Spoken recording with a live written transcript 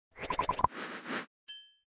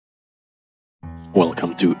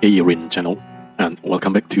Welcome to AER Int channel, and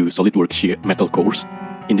welcome back to Solidworks Shear Metal course.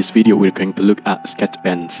 In this video, we're going to look at sketch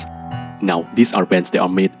bends. Now, these are bends that are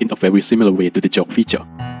made in a very similar way to the jog feature,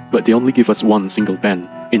 but they only give us one single bend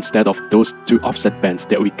instead of those two offset bends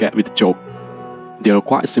that we get with the jog. They are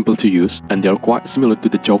quite simple to use, and they are quite similar to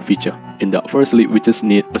the jog feature, in that firstly we just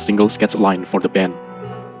need a single sketch line for the bend.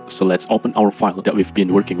 So let's open our file that we've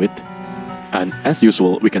been working with. And as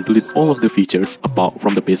usual, we can delete all of the features apart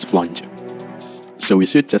from the base flange. So we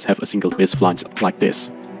should just have a single base flange like this.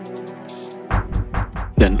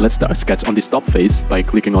 Then let's start a sketch on this top face by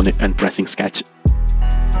clicking on it and pressing sketch.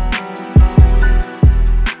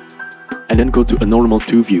 And then go to a normal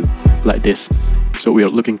 2 view, like this. So we are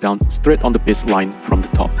looking down straight on the base line from the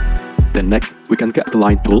top. Then next, we can get the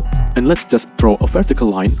line tool, and let's just draw a vertical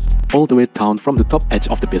line all the way down from the top edge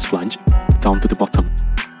of the base flange, down to the bottom.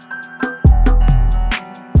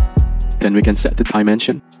 Then we can set the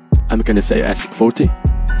dimension. I'm gonna say as 40.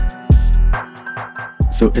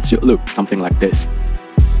 So it should look something like this.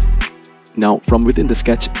 Now from within the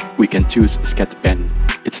sketch, we can choose sketch bend.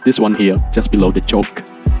 It's this one here, just below the jog.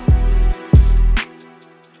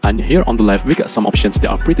 And here on the left, we got some options that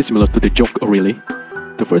are pretty similar to the jog really.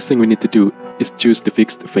 The first thing we need to do is choose the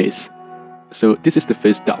fixed face. So this is the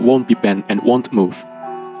face that won't be bent and won't move.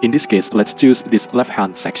 In this case, let's choose this left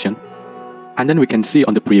hand section. And then we can see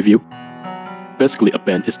on the preview, basically a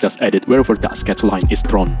bend is just added wherever that sketch line is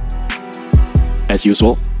drawn. As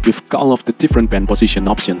usual, we've got all of the different bend position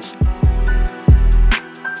options.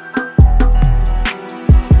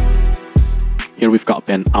 Here we've got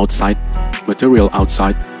bend outside, material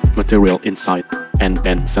inside, and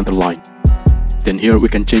bend center line. Then here we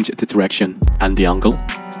can change the direction and the angle,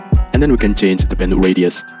 and then we can change the bend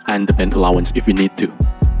radius and the bend allowance if we need to.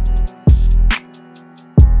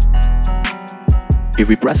 If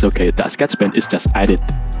we press OK, that sketch bend is just added.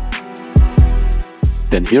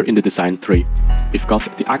 Then here in the design tree, we've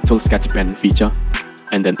got the actual sketch bend feature,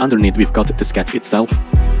 and then underneath we've got the sketch itself,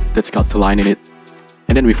 that's got the line in it,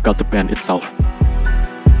 and then we've got the bend itself.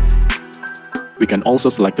 We can also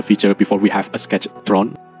select the feature before we have a sketch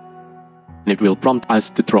drawn, and it will prompt us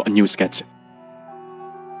to draw a new sketch.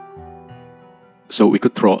 So we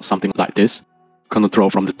could draw something like this. Gonna draw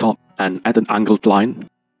from the top and add an angled line.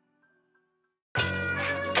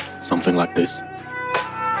 Something like this.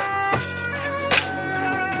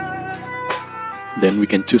 Then we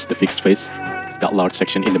can choose the fixed face, that large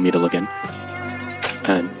section in the middle again,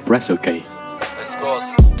 and press OK.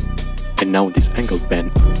 And now this angled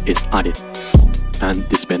bend is added. And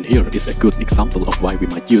this bend here is a good example of why we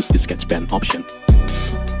might use the sketch bend option.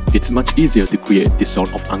 It's much easier to create this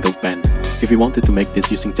sort of angled bend. If we wanted to make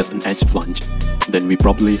this using just an edge flange, then we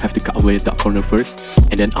probably have to cut away that corner first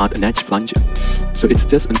and then add an edge flange. So it's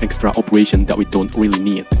just an extra operation that we don't really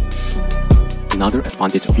need. Another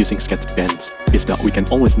advantage of using sketch bends is that we can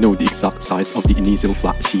always know the exact size of the initial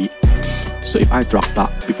flat sheet. So if I drag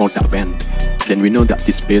back before that bend, then we know that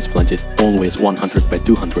this base flange is always 100 by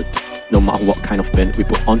 200, no matter what kind of bend we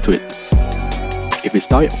put onto it. If we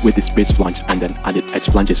start with this base flange and then added edge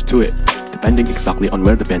flanges to it, depending exactly on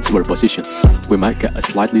where the bends were positioned, we might get a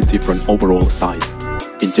slightly different overall size.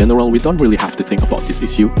 In general, we don't really have to think about this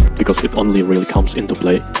issue, because it only really comes into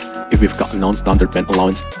play if we've got a non-standard bend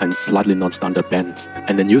allowance and slightly non-standard bends,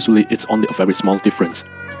 and then usually it's only a very small difference.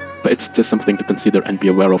 But it's just something to consider and be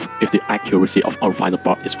aware of if the accuracy of our final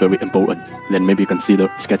part is very important. Then maybe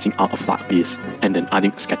consider sketching out a flat piece and then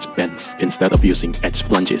adding sketch bends instead of using edge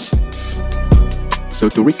flanges. So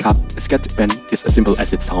to recap, a sketch bend is as simple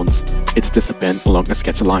as it sounds. It's just a bend along a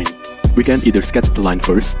sketch line. We can either sketch the line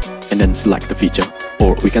first and then select the feature,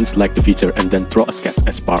 or we can select the feature and then draw a sketch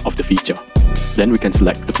as part of the feature. Then we can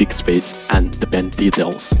select the fixed face and the bend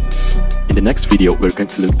details. In the next video, we're going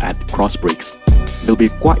to look at cross breaks. It'll be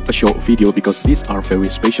quite a short video because these are very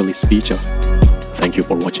specialist feature. Thank you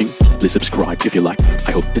for watching. Please subscribe if you like.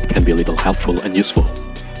 I hope it can be a little helpful and useful.